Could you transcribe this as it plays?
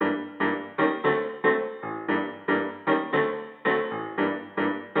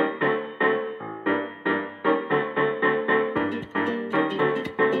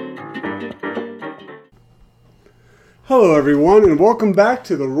Hello everyone and welcome back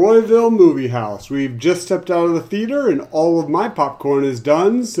to the Royville Movie House. We've just stepped out of the theater and all of my popcorn is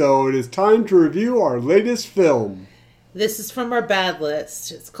done, so it is time to review our latest film. This is from our bad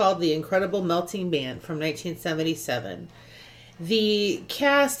list. It's called The Incredible Melting Man from 1977. The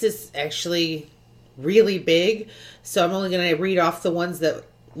cast is actually really big, so I'm only going to read off the ones that,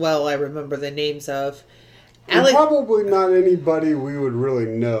 I remember the names of. Probably not anybody we would really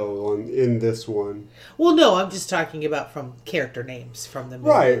know in this one. Well, no, I'm just talking about from character names from the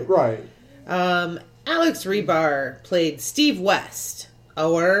movie. Right. Alex Rebar played Steve West,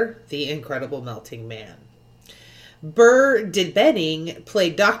 or The Incredible Melting Man. Burr Benning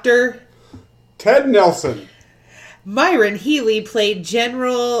played Dr. Ted Nelson. Myron Healy played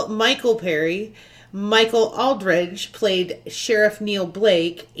General Michael Perry. Michael Aldridge played Sheriff Neil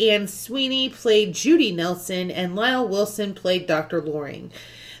Blake. Anne Sweeney played Judy Nelson. And Lyle Wilson played Dr. Loring.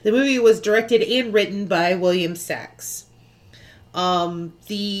 The movie was directed and written by William Sachs.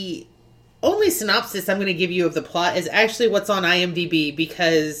 The only synopsis I'm going to give you of the plot is actually what's on IMDb,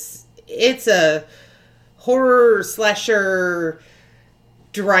 because it's a horror slasher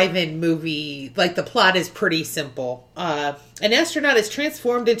drive-in movie. Like, the plot is pretty simple. An astronaut is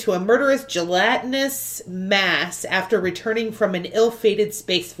transformed into a murderous gelatinous mass after returning from an ill-fated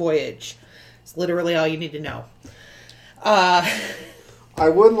space voyage. It's literally all you need to know. I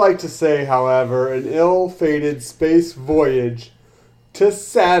would like to say, however, an ill-fated space voyage to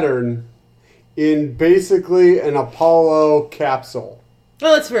Saturn in basically an Apollo capsule.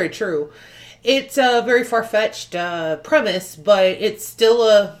 Well, that's very true. It's a very far-fetched premise, but it's still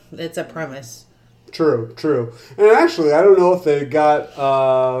a premise. True. And actually, I don't know if they got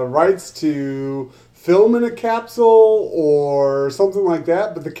rights to film in a capsule or something like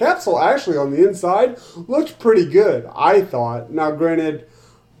that, but the capsule actually on the inside looked pretty good, I thought. Now, granted,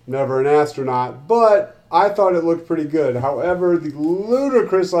 never an astronaut, but I thought it looked pretty good. However, the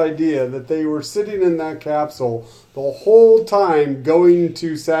ludicrous idea that they were sitting in that capsule the whole time going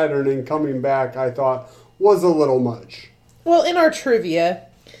to Saturn and coming back, I thought was a little much. Well, in our trivia,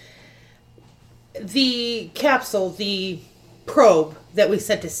 the capsule, the probe that we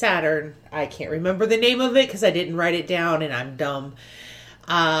sent to Saturn, I can't remember the name of it because I didn't write it down and I'm dumb,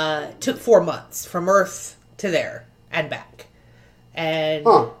 took 4 months from Earth to there and back. And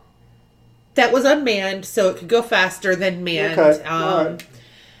that was unmanned, so it could go faster than manned. Okay. Right.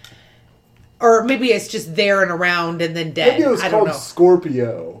 Or maybe it's just there and around and then dead. Maybe it was called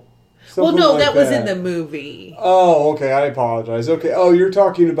Scorpio. Well, no, that was in the movie. Oh, okay. I apologize. Okay. Oh, you're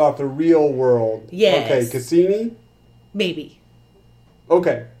talking about the real world. Yes. Okay. Cassini? Maybe.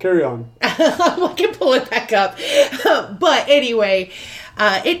 Okay. Carry on. I can pull it back up. But anyway,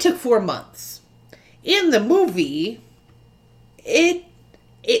 it took 4 months. In the movie, it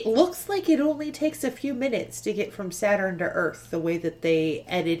looks like it only takes a few minutes to get from Saturn to Earth, the way that they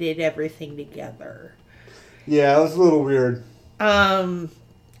edited everything together. Yeah, it was a little weird.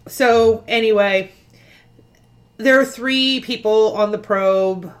 So, anyway, there are 3 people on the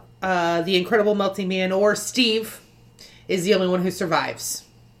probe. The Incredible Melting Man, or Steve, is the only one who survives.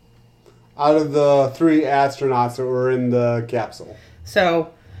 Out of the 3 astronauts that were in the capsule.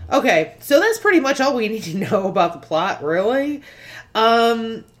 So, okay. So that's pretty much all we need to know about the plot, really.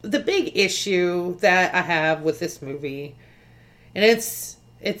 The big issue that I have with this movie, and it's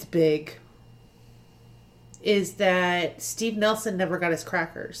big, is that Steve Nelson never got his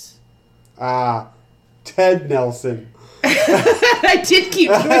crackers. Ted Nelson. I did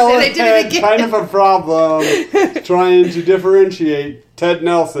keep doing it. I did it again. Kind of a problem trying to differentiate Ted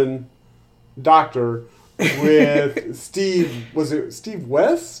Nelson, doctor, with Steve. Was it Steve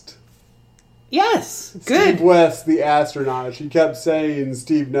West? Yes, good. Steve West, the astronaut. She kept saying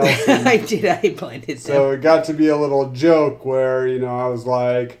Steve Nelson. I did. I blinded him. So it got to be a little joke where, I was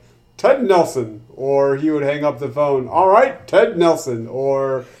like, Ted Nelson. Or he would hang up the phone. All right, Ted Nelson.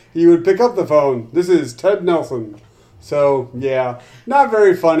 Or he would pick up the phone. This is Ted Nelson. So, yeah, not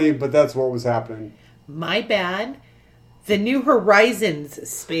very funny, but that's what was happening. My bad. The New Horizons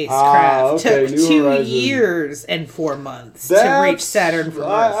spacecraft took 2 years and 4 months to reach Saturn from Earth.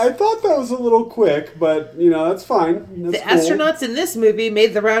 I thought that was a little quick, but, that's fine. That's cool. Astronauts in this movie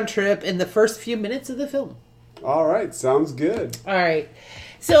made the round trip in the first few minutes of the film. All right, sounds good. All right.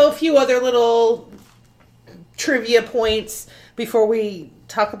 So a few other little trivia points before we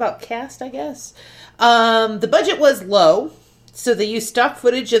talk about cast, I guess. The budget was low, so they used stock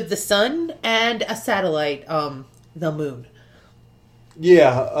footage of the sun and a satellite, the moon.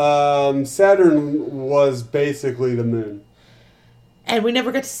 Yeah, Saturn was basically the moon. And we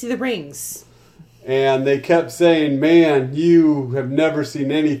never got to see the rings. And they kept saying, man, you have never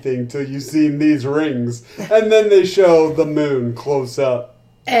seen anything till you've seen these rings. And then they show the moon close up.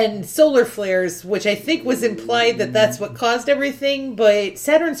 And solar flares, which I think was implied that that's what caused everything, but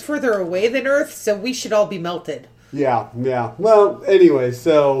Saturn's further away than Earth, so we should all be melted. Yeah. Well, anyway,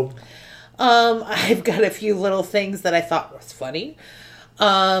 so... I've got a few little things that I thought was funny.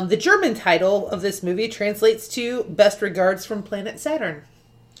 The German title of this movie translates to Best Regards from Planet Saturn.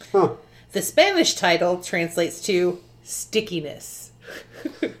 Huh. The Spanish title translates to Stickiness.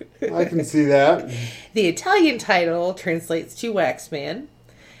 I can see that. The Italian title translates to Waxman.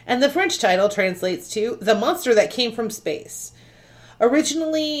 And the French title translates to The Monster That Came from Space.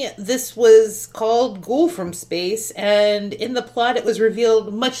 Originally, this was called Ghoul from Space, and in the plot it was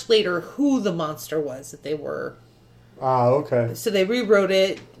revealed much later who the monster was that they were. Ah, okay. So they rewrote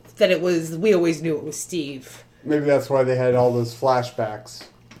it that it was, we always knew it was Steve. Maybe that's why they had all those flashbacks.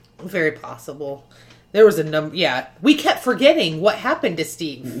 Very possible. There was a number, yeah. We kept forgetting what happened to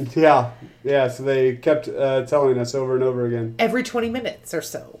Steve. Yeah, so they kept telling us over and over again. Every 20 minutes or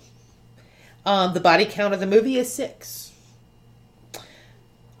so. The body count of the movie is 6.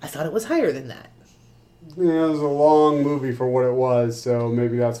 I thought it was higher than that. Yeah, it was a long movie for what it was, so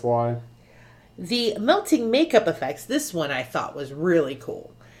maybe that's why. The melting makeup effects, this one I thought was really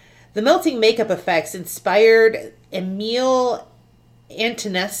cool. The melting makeup effects inspired Emil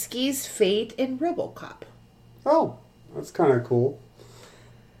Antonescu's fate in RoboCop. Oh, that's kind of cool.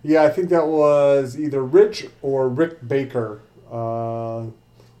 Yeah, I think that was either Rich or Rick Baker.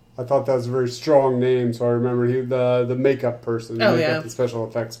 I thought that was a very strong name, so I remember the makeup person, the special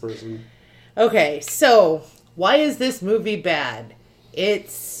effects person. Okay, so why is this movie bad?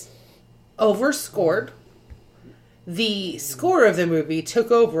 It's overscored. The score of the movie took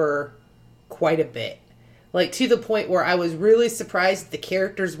over quite a bit. Like, to the point where I was really surprised the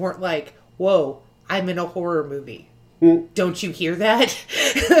characters weren't like, whoa, I'm in a horror movie. Don't you hear that?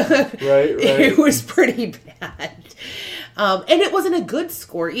 Right. It was pretty bad. And it wasn't a good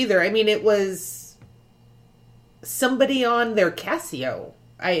score either. I mean, it was somebody on their Casio.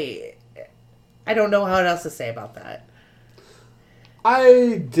 I don't know how else to say about that.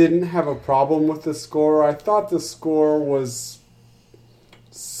 I didn't have a problem with the score. I thought the score was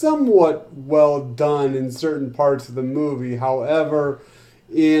somewhat well done in certain parts of the movie. However,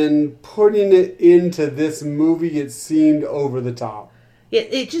 in putting it into this movie, it seemed over the top.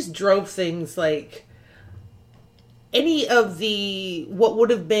 It just drove things like... Any of the, what would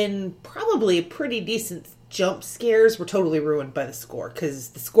have been probably pretty decent jump scares were totally ruined by the score, because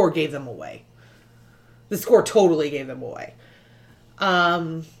the score gave them away. The score totally gave them away.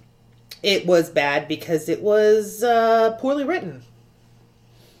 It was bad because it was poorly written.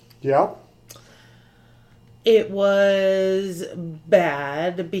 Yeah. It was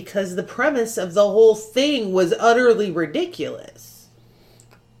bad because the premise of the whole thing was utterly ridiculous.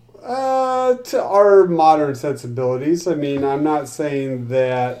 To our modern sensibilities, I mean, I'm not saying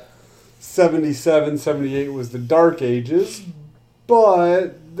that 77, 78 was the Dark Ages,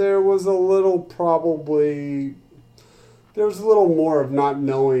 but there was a little more of not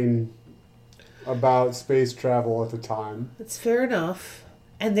knowing about space travel at the time. That's fair enough.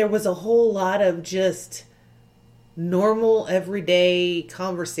 And there was a whole lot of just normal, everyday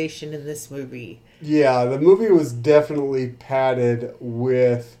conversation in this movie. Yeah, the movie was definitely padded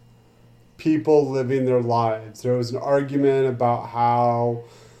with people living their lives. There was an argument about how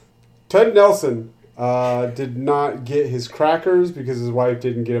Ted Nelson did not get his crackers because his wife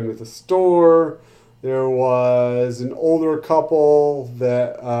didn't get them at the store. There was an older couple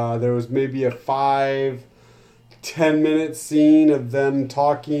that there was maybe a 5-10 minute scene of them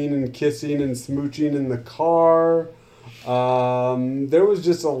talking and kissing and smooching in the car. There was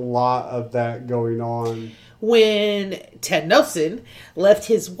just a lot of that going on. When Ted Nelson left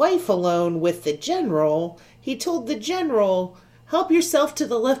his wife alone with the general, he told the general, help yourself to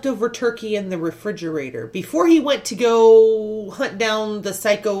the leftover turkey in the refrigerator, before he went to go hunt down the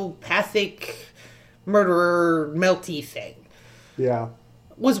psychopathic murderer melty thing. Yeah.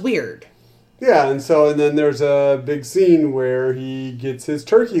 Was weird. Yeah, and then there's a big scene where he gets his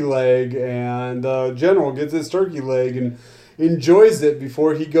turkey leg, and the general gets his turkey leg and enjoys it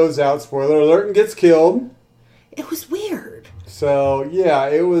before he goes out, spoiler alert, and gets killed. It was weird. So, yeah,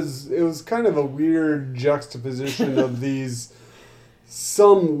 it was kind of a weird juxtaposition of these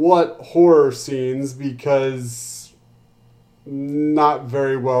somewhat horror scenes, because not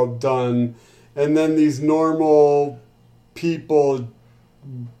very well done. And then these normal people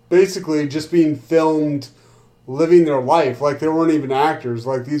basically just being filmed living their life like they weren't even actors.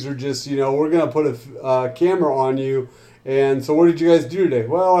 Like, these are just, we're going to put a camera on you And so what did you guys do today?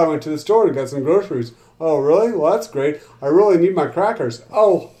 Well, I went to the store and got some groceries. Oh, really? Well, that's great. I really need my crackers.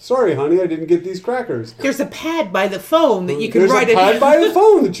 Oh, sorry, honey, I didn't get these crackers. There's a pad by the phone that you can write it. There's a pad by the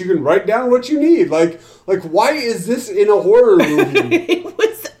phone that you can write down what you need. Like, why is this in a horror movie? It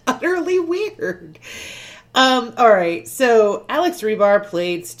was utterly weird. All right, so Alex Rebar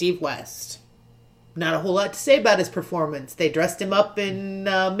played Steve West. Not a whole lot to say about his performance. They dressed him up in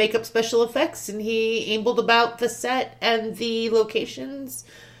makeup special effects, and he ambled about the set and the locations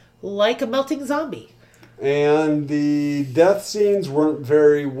like a melting zombie. And the death scenes weren't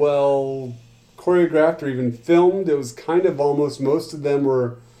very well choreographed or even filmed. It was kind of almost, most of them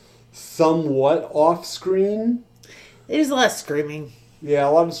were somewhat off-screen. There's a lot of screaming. Yeah,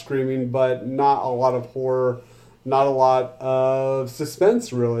 a lot of screaming, but not a lot of horror. Not a lot of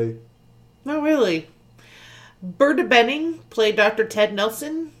suspense, really. Not really. Berta Benning played Dr. Ted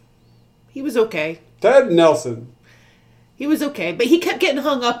Nelson. He was okay. Ted Nelson. He was okay, but he kept getting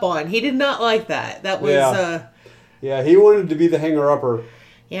hung up on. He did not like that. That was... Yeah, he wanted to be the hanger-upper.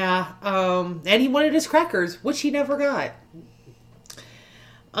 Yeah, and he wanted his crackers, which he never got.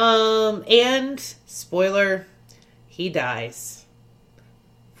 And, spoiler, he dies.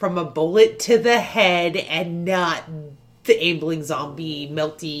 From a bullet to the head and not the ambling zombie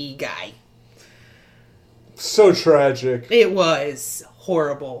melty guy. So tragic. It was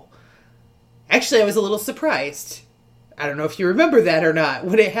horrible. Actually, I was a little surprised. I don't know if you remember that or not.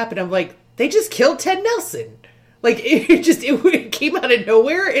 When it happened, I'm like, they just killed Ted Nelson. Like, it came out of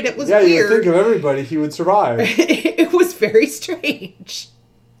nowhere, and it was weird. Yeah, you think of everybody, he would survive. It was very strange.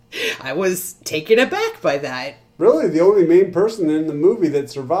 I was taken aback by that. Really, the only main person in the movie that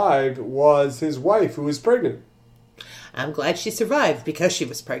survived was his wife, who was pregnant. I'm glad she survived because she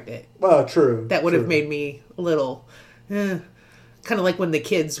was pregnant. Well, true. That would have made me a little... kind of like when the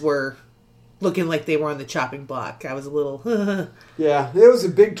kids were looking like they were on the chopping block. I was a little... Yeah, it was a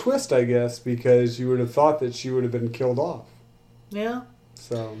big twist, I guess, because you would have thought that she would have been killed off. Yeah.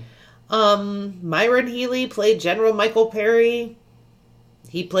 So... Myron Healy played General Michael Perry.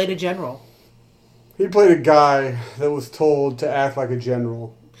 He played a general. He played a guy that was told to act like a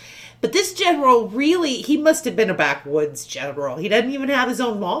general. But this general really, he must have been a backwoods general. He doesn't even have his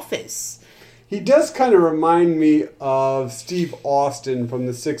own office. He does kind of remind me of Steve Austin from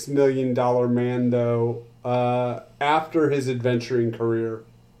the $6 Million Man, though, after his adventuring career.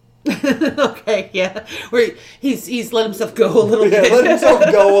 Okay, yeah. Where he's let himself go a little bit. Yeah, let himself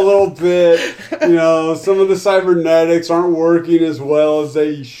go a little bit. You know, some of the cybernetics aren't working as well as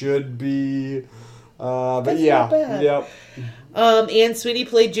they should be. But That's yeah, not bad. Yep. Anne Sweeney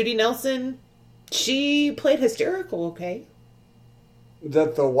played Judy Nelson. She played hysterical, okay? Is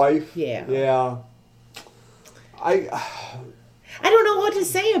that the wife? Yeah. Yeah. I don't know what to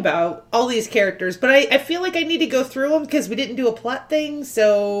say about all these characters, but I feel like I need to go through them because we didn't do a plot thing,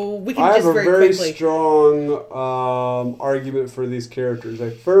 so we can just very quickly. I have a very strong argument for these characters.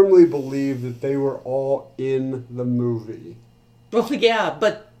 I firmly believe that they were all in the movie. Well, yeah,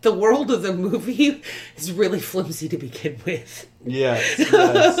 but the world of the movie is really flimsy to begin with. Yes.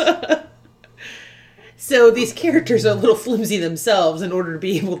 So these characters are a little flimsy themselves in order to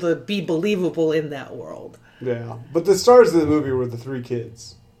be able to be believable in that world. Yeah, but the stars of the movie were the three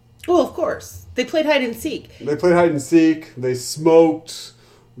kids. Well, of course. They played hide and seek. They played hide and seek. They smoked.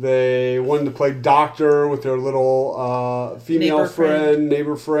 They wanted to play doctor with their little female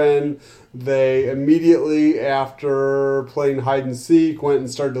neighbor friend. They immediately, after playing hide and seek, went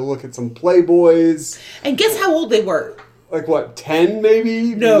and started to look at some Playboys. And guess how old they were? Like what, 10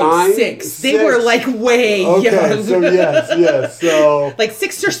 maybe? No, 9? 6. They were like way young. Okay, so yes. So like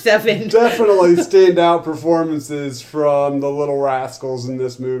 6 or 7. Definitely standout performances from the Little Rascals in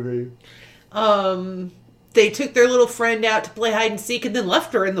this movie. They took their little friend out to play hide and seek and then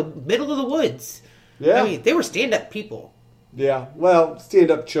left her in the middle of the woods. Yeah. I mean, they were stand-up people. Yeah, well,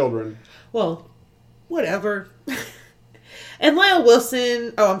 stand-up children. Well, whatever. And Lyle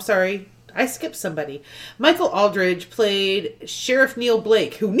Wilson... Oh, I'm sorry. I skipped somebody. Michael Aldridge played Sheriff Neil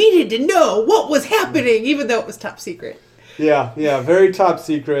Blake, who needed to know what was happening, even though it was top secret. Yeah, very top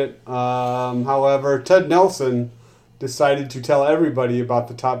secret. However, Ted Nelson decided to tell everybody about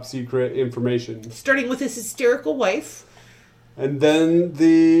the top secret information. Starting with his hysterical wife. And then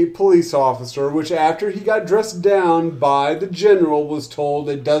the police officer, which after he got dressed down by the general, was told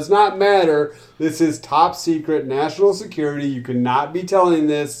it does not matter. This is top secret, national security. You cannot be telling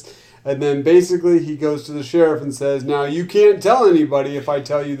this. And then basically he goes to the sheriff and says, now you can't tell anybody if I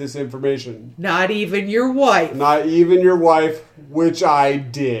tell you this information. Not even your wife. Not even your wife, which I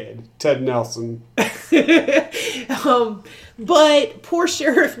did. Ted Nelson. But poor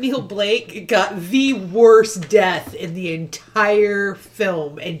Sheriff Neil Blake got the worst death in the entire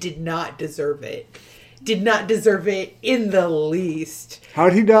film and did not deserve it. Did not deserve it in the least.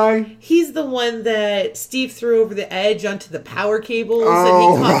 How'd he die? He's the one that Steve threw over the edge onto the power cables.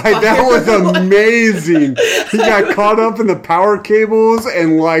 Oh, and he caught right. fire. That was amazing. He got caught up in the power cables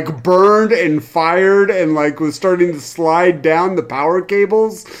and, like, burned and fired and, like, was starting to slide down the power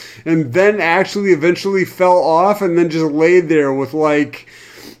cables and then actually eventually fell off and then just laid there with, like,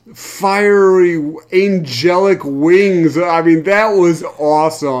 fiery angelic wings. I mean, that was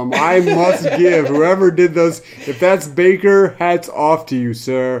awesome. I must give whoever did those, if that's Baker, hats off to you,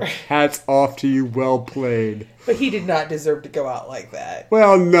 sir. Hats off to you. Well played. But he did not deserve to go out like that.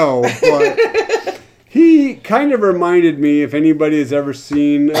 Well, no, but he kind of reminded me, if anybody has ever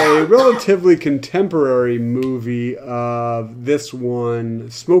seen a relatively contemporary movie of this one,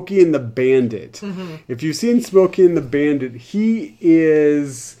 Smokey and the Bandit. Mm-hmm. If you've seen Smokey and the Bandit, he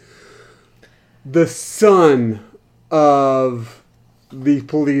is the son of the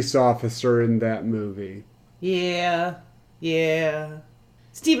police officer in that movie. Yeah.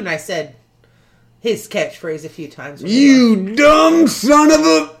 Steve and I said his catchphrase a few times. You dumb son of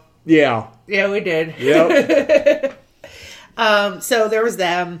a... Yeah. Yeah, we did. Yep. So there was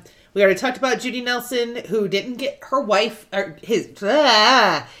them. We already talked about Judy Nelson, who didn't get her wife...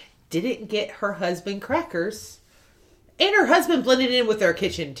 didn't get her husband crackers. And her husband blended in with their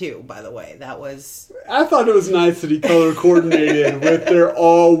kitchen, too, by the way. That was... I thought it was nice that he color coordinated with their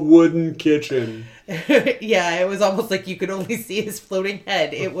all-wooden kitchen. Yeah, it was almost like you could only see his floating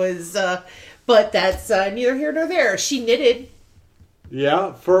head. It was... but that's neither here nor there. She knitted.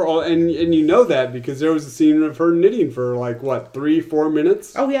 Yeah, and you know that because there was a scene of her knitting for, like, what, 3-4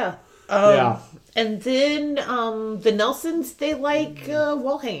 minutes? Oh, yeah. Yeah. And then the Nelsons, they like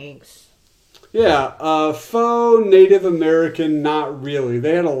wall hangings. Yeah, faux Native American, not really.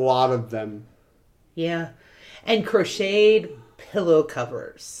 They had a lot of them. Yeah. And crocheted pillow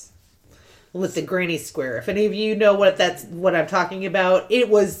covers with the granny square. If any of you know what I'm talking about, it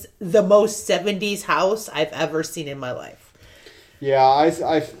was the most 70s house I've ever seen in my life. Yeah,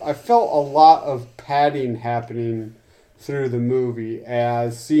 I felt a lot of padding happening through the movie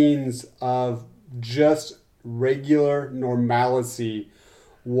as scenes of just regular normalcy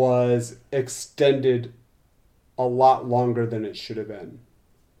was extended a lot longer than it should have been.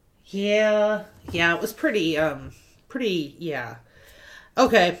 Yeah, it was pretty, yeah.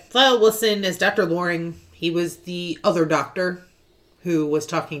 Okay, Lyle Wilson as Dr. Loring. He was the other doctor who was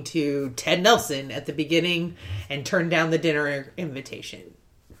talking to Ted Nelson at the beginning and turned down the dinner invitation.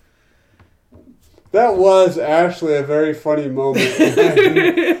 That was actually a very funny moment.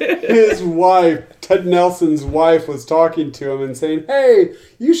 His wife, Ted Nelson's wife, was talking to him and saying, "Hey,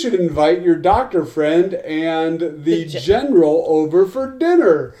 you should invite your doctor friend and the general over for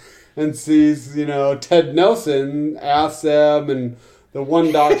dinner." And sees, Ted Nelson asks them, and the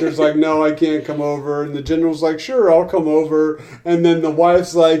one doctor's like, "No, I can't come over." And the general's like, "Sure, I'll come over." And then the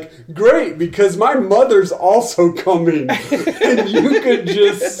wife's like, "Great, because my mother's also coming." And you could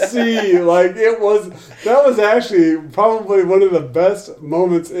just see, like, that was actually probably one of the best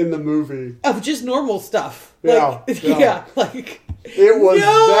moments in the movie. Of just normal stuff. Yeah. Like... It was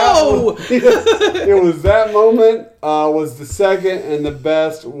no! It was that moment, was the second, and the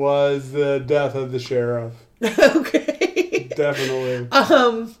best was the death of the sheriff. Okay. Definitely.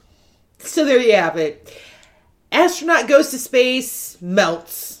 So there you have it. Astronaut goes to space,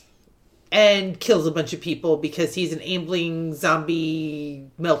 melts, and kills a bunch of people because he's an ambling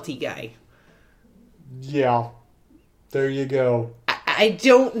zombie melty guy. Yeah. There you go. I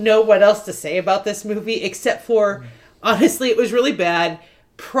don't know what else to say about this movie except for, honestly, it was really bad.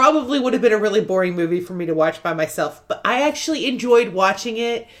 Probably would have been a really boring movie for me to watch by myself, but I actually enjoyed watching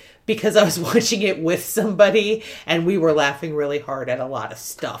it because I was watching it with somebody and we were laughing really hard at a lot of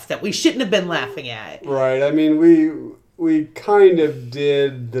stuff that we shouldn't have been laughing at. Right. I mean, we kind of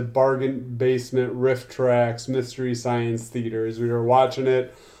did the bargain basement riff tracks Mystery Science Theater as we were watching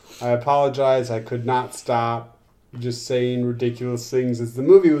it. I apologize. I could not stop just saying ridiculous things as the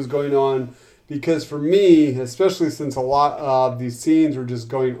movie was going on. Because for me, especially since a lot of these scenes were just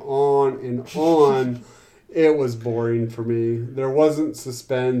going on and on, it was boring for me. There wasn't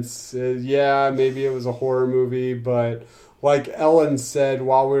suspense. Maybe it was a horror movie, but like Ellen said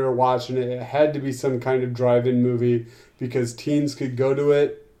while we were watching it, it had to be some kind of drive-in movie because teens could go to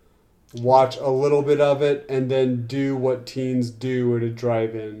it, watch a little bit of it, and then do what teens do at a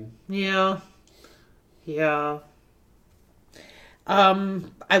drive-in. Yeah.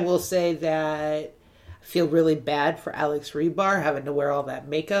 I will say that I feel really bad for Alex Rebar having to wear all that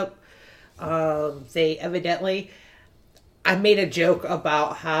makeup. They evidently... I made a joke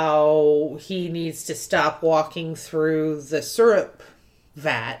about how he needs to stop walking through the syrup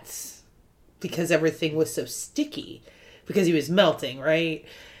vats because everything was so sticky because he was melting, right?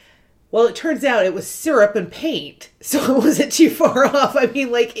 Well, it turns out it was syrup and paint, so it wasn't too far off. I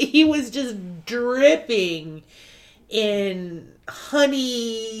mean, like, he was just dripping in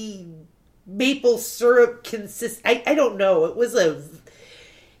honey maple syrup I don't know.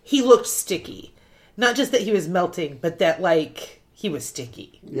 He looked sticky. Not just that he was melting, but that, like, he was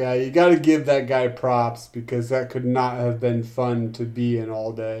sticky. Yeah, you got to give that guy props because that could not have been fun to be in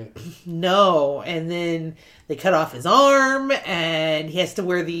all day. No, and then they cut off his arm, and he has to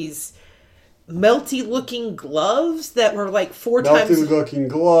wear these melty-looking gloves that were, like, four times... Melty-looking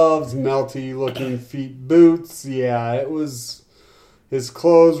gloves, melty-looking feet boots. Yeah, it was... His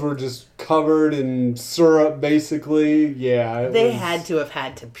clothes were just covered in syrup, basically. Yeah. They had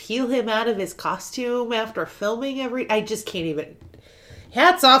to peel him out of his costume after filming I just can't even...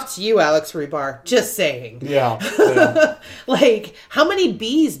 Hats off to you, Alex Rebar. Just saying. Yeah. Like, how many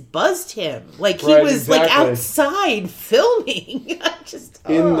bees buzzed him? Like, he was, like, outside filming.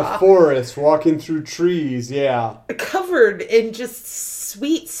 In the forest, walking through trees, yeah. Covered in just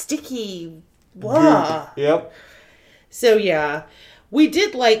sweet, sticky... Blah. Yep. So, yeah. We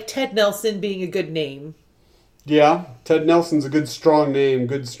did like Ted Nelson being a good name. Yeah, Ted Nelson's a good, strong name.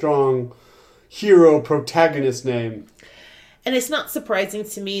 Good, strong hero, protagonist name. And it's not surprising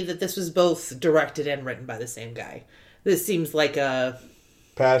to me that this was both directed and written by the same guy. This seems like a...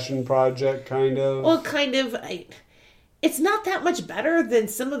 passion project, kind of. Well, kind of. It's not that much better than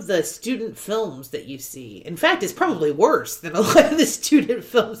some of the student films that you see. In fact, it's probably worse than a lot of the student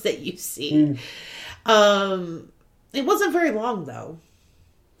films that you see. It wasn't very long, though.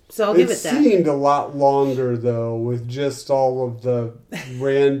 So I'll give it that. It seemed a lot longer, though, with just all of the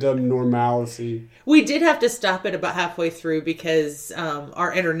random normalcy. We did have to stop it about halfway through because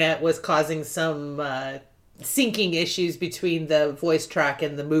our internet was causing some syncing issues between the voice track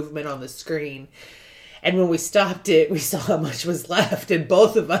and the movement on the screen. And when we stopped it, we saw how much was left. And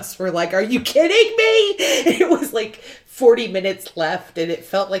both of us were like, are you kidding me? And it was like 40 minutes left. And it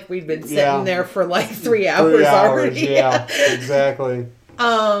felt like we'd been sitting there for like 3 hours, 3 hours already. Yeah, exactly.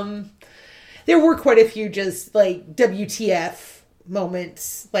 There were quite a few just like WTF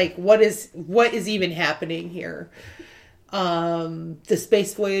moments. Like, what is even happening here? The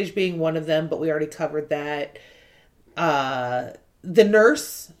space voyage being one of them, but we already covered that. The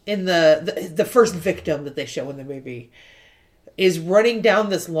nurse in the first victim that they show in the movie is running down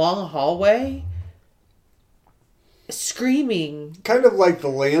this long hallway screaming. Kind of like the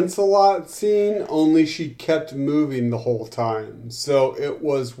Lancelot scene, only she kept moving the whole time. So it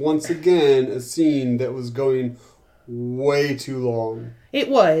was once again a scene that was going way too long. It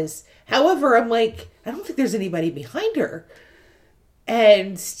was. However, I'm like, I don't think there's anybody behind her.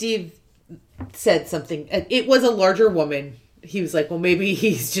 And Steve said something. It was a larger woman. He was like, well, maybe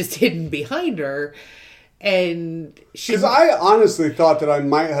he's just hidden behind her. And she... Because I honestly thought that I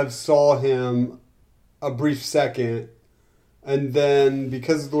might have saw him a brief second. And then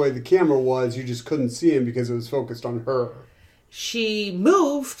because of the way the camera was, you just couldn't see him because it was focused on her. She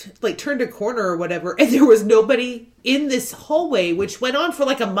moved, like turned a corner or whatever. And there was nobody in this hallway, which went on for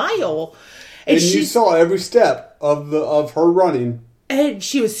like a mile. And you saw every step of her running. And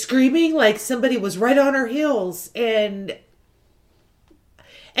she was screaming like somebody was right on her heels. And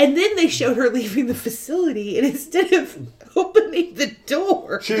then they showed her leaving the facility, and instead of opening the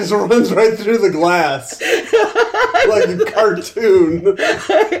door, she just runs right through the glass like a cartoon.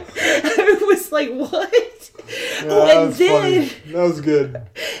 I was like, what? Yeah, funny. That was good.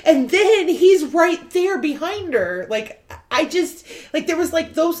 And then he's right there behind her. Like, I just, like, there was,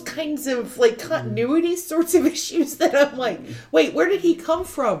 like, those kinds of, like, continuity sorts of issues that I'm like, wait, where did he come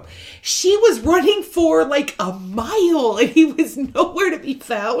from? She was running for, like, a mile, and he was nowhere to be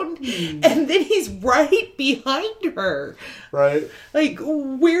found. And then he's right behind her. Right. Like,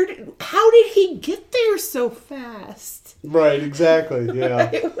 how did he get there so fast? Right, exactly, yeah.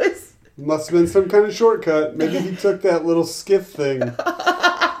 It was... Must have been some kind of shortcut. Maybe he took that little skiff thing.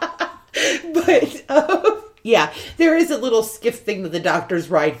 But, yeah, there is a little skiff thing that the doctors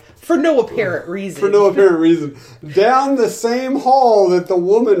ride for no apparent reason. For no apparent reason. Down the same hall that the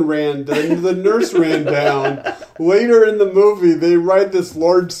woman ran, the nurse ran down. Later in the movie, they ride this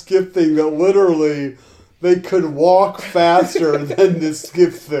large skiff thing that literally they could walk faster than this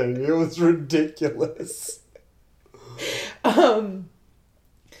skiff thing. It was ridiculous.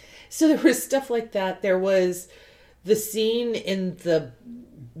 So there was stuff like that. There was the scene in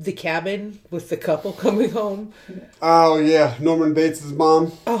the cabin with the couple coming home. Oh, yeah. Norman Bates'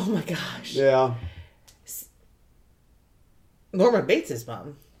 mom. Oh, my gosh. Yeah. Norman Bates'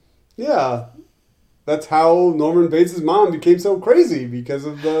 mom. Yeah. That's how Norman Bates' mom became so crazy because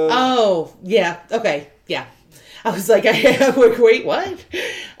of the... Oh, yeah. Okay. Yeah. I was like, wait, what?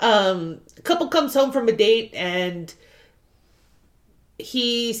 A couple comes home from a date and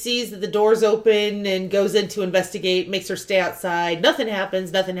he sees that the door's open and goes in to investigate, makes her stay outside. Nothing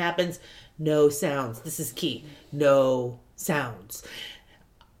happens. No sounds. This is key. No sounds.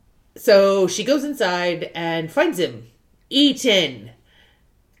 So she goes inside and finds him eaten.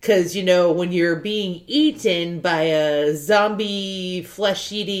 Because, when you're being eaten by a zombie,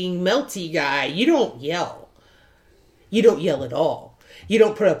 flesh-eating, melty guy, you don't yell. You don't yell at all. You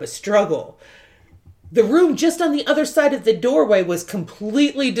don't put up a struggle. The room just on the other side of the doorway was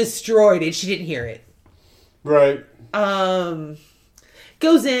completely destroyed, and she didn't hear it. Right.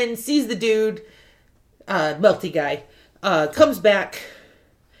 Goes in, sees the dude, melty guy, comes back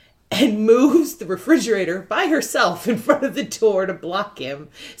and moves the refrigerator by herself in front of the door to block him.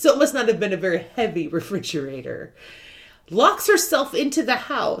 So it must not have been a very heavy refrigerator. Locks herself into the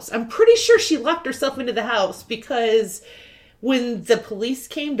house. I'm pretty sure she locked herself into the house because when the police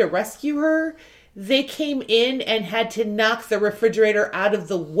came to rescue her, they came in and had to knock the refrigerator out of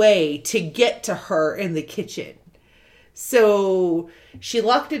the way to get to her in the kitchen. So she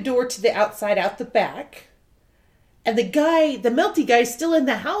locked a door to the outside out the back. And the melty guy, is still in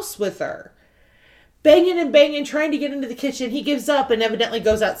the house with her. Banging and banging, trying to get into the kitchen. He gives up and evidently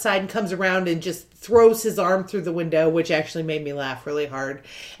goes outside and comes around and just throws his arm through the window, which actually made me laugh really hard.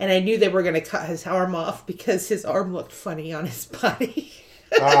 And I knew they were going to cut his arm off because his arm looked funny on his body.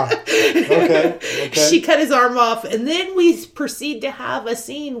 Okay. She cut his arm off, and then we proceed to have a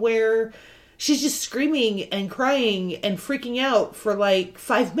scene where she's just screaming and crying and freaking out for like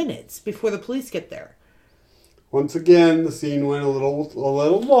 5 minutes before the police get there. Once again, the scene went a little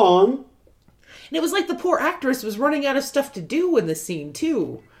long. And it was like the poor actress was running out of stuff to do in the scene,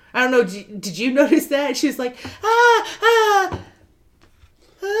 too. I don't know, did you notice that? She was like, I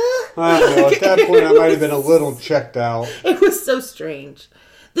don't know, at that point I might have been a little checked out. It was so strange.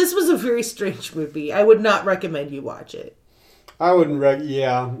 This was a very strange movie. I would not recommend you watch it. I wouldn't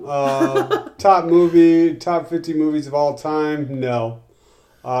top 50 movies of all time, no.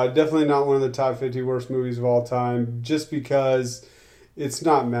 Definitely not one of the top 50 worst movies of all time, just because it's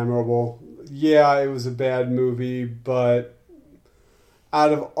not memorable. Yeah, it was a bad movie, but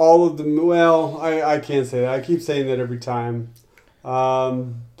out of all of I can't say that. I keep saying that every time.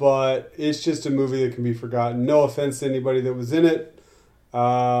 But it's just a movie that can be forgotten. No offense to anybody that was in it.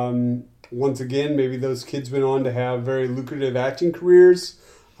 Once again, maybe those kids went on to have very lucrative acting careers.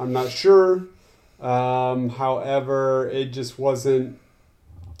 I'm not sure. However, it just wasn't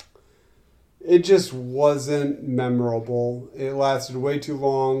memorable. It lasted way too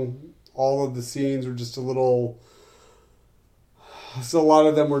long. All of the scenes were just a lot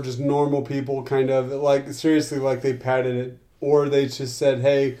of them were just normal people, kind of, like, seriously, like they padded it. Or they just said,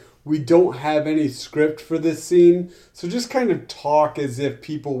 hey, we don't have any script for this scene, so just kind of talk as if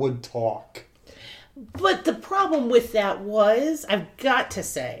people would talk. But the problem with that was, I've got to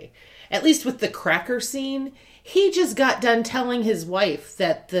say, at least with the cracker scene, he just got done telling his wife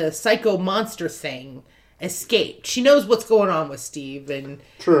that the psycho monster thing escaped. She knows what's going on with Steve. And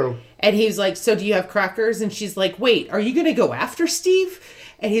True. And he's like, so do you have crackers? And she's like, wait, are you going to go after Steve?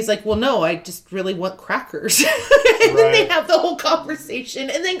 And he's like, well, no, I just really want crackers. And then they have the whole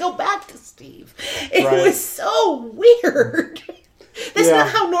conversation and then go back to Steve. It was so weird. That's not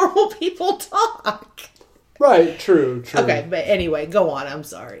how normal people talk. Right, true. Okay, but anyway, go on. I'm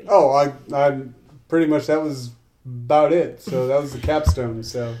sorry. Oh, I pretty much, that was about it. So that was the capstone,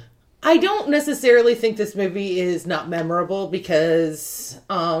 so... I don't necessarily think this movie is not memorable because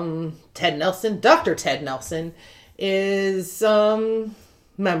Dr. Ted Nelson, is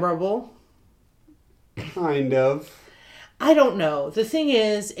memorable. Kind of. I don't know. The thing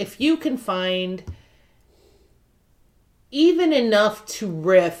is, if you can find even enough to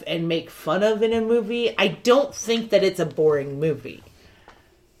riff and make fun of in a movie, I don't think that it's a boring movie.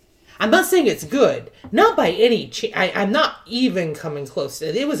 I'm not saying it's good. Not by any I'm not even coming close to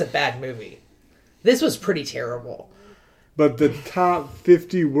it. It was a bad movie. This was pretty terrible. But the top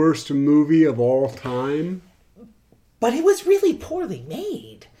 50 worst movie of all time? But it was really poorly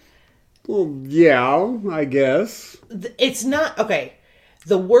made. Well, yeah, I guess. It's not... Okay,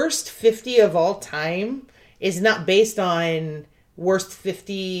 the worst 50 of all time is not based on worst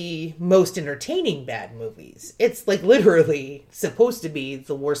 50 most entertaining bad movies. It's like literally supposed to be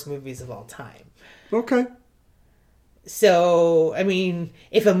the worst movies of all time. Okay. So, I mean,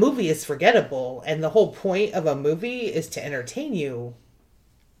 if a movie is forgettable and the whole point of a movie is to entertain you,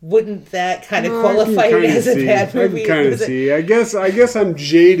 wouldn't that kind of qualify it as a bad movie? I can kind of see. I guess I'm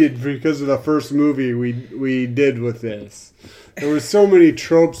jaded because of the first movie we did with this. There were so many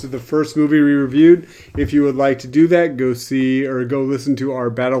tropes of the first movie we reviewed. If you would like to do that, go see or go listen to our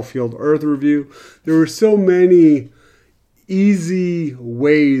Battlefield Earth review. There were so many easy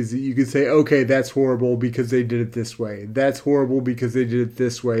ways that you could say, okay, that's horrible because they did it this way. That's horrible because they did it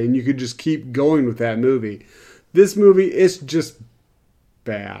this way. And you could just keep going with that movie. This movie, it's just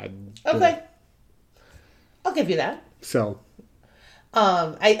bad. Okay. I'll give you that. So.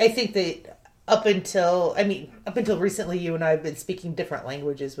 I think that up until recently, you and I have been speaking different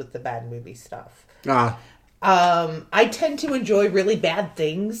languages with the bad movie stuff. I tend to enjoy really bad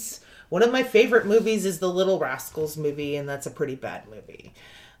things. One of my favorite movies is the Little Rascals movie, and that's a pretty bad movie.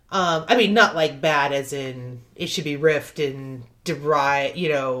 Not like bad as in it should be riffed and derived,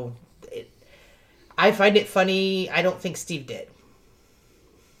 I find it funny. I don't think Steve did.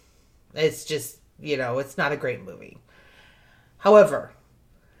 It's just, it's not a great movie. However,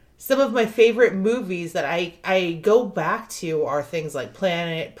 some of my favorite movies that I go back to are things like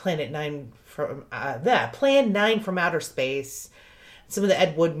Plan 9 from Plan 9 from Outer Space, some of the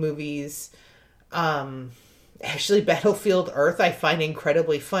Ed Wood movies. Actually, Battlefield Earth I find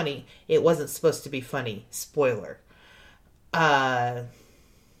incredibly funny. It wasn't supposed to be funny. Spoiler. I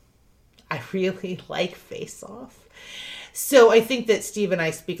really like Face Off. So I think that Steve and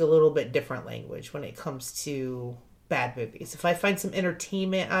I speak a little bit different language when it comes to bad movies. If I find some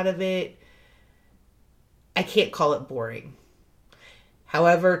entertainment out of it, I can't call it boring.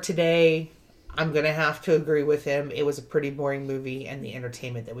 However, today, I'm going to have to agree with him. It was a pretty boring movie, and the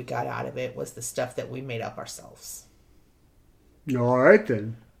entertainment that we got out of it was the stuff that we made up ourselves. All right,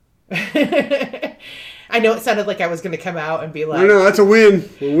 then. I know it sounded like I was going to come out and be like... No, that's a win.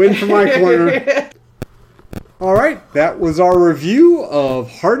 A win for my corner. All right, that was our review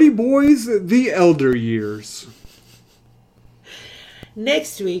of Hardy Boys, The Elder Years.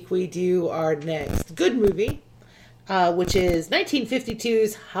 Next week, we do our next good movie, which is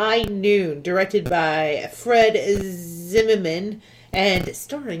 1952's High Noon, directed by Fred Zimmerman and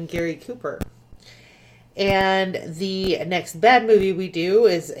starring Gary Cooper. And the next bad movie we do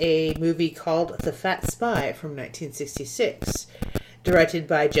is a movie called The Fat Spy from 1966, directed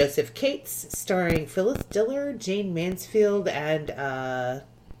by Joseph Cates, starring Phyllis Diller, Jane Mansfield, and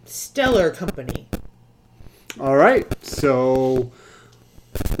stellar company. All right, so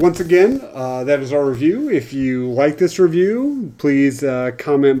once again, that is our review. If you like this review, please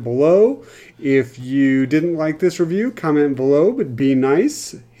comment below. If you didn't like this review, comment below, but be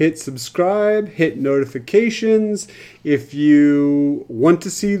nice. Hit subscribe, hit notifications. If you want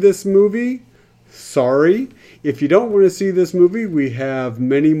to see this movie, sorry. If you don't want to see this movie, we have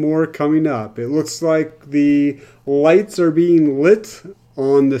many more coming up. It looks like the lights are being lit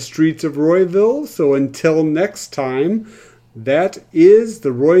on the streets of Royville. So until next time, that is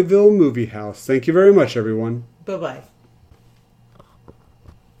the Royville Movie House. Thank you very much, everyone. Bye-bye.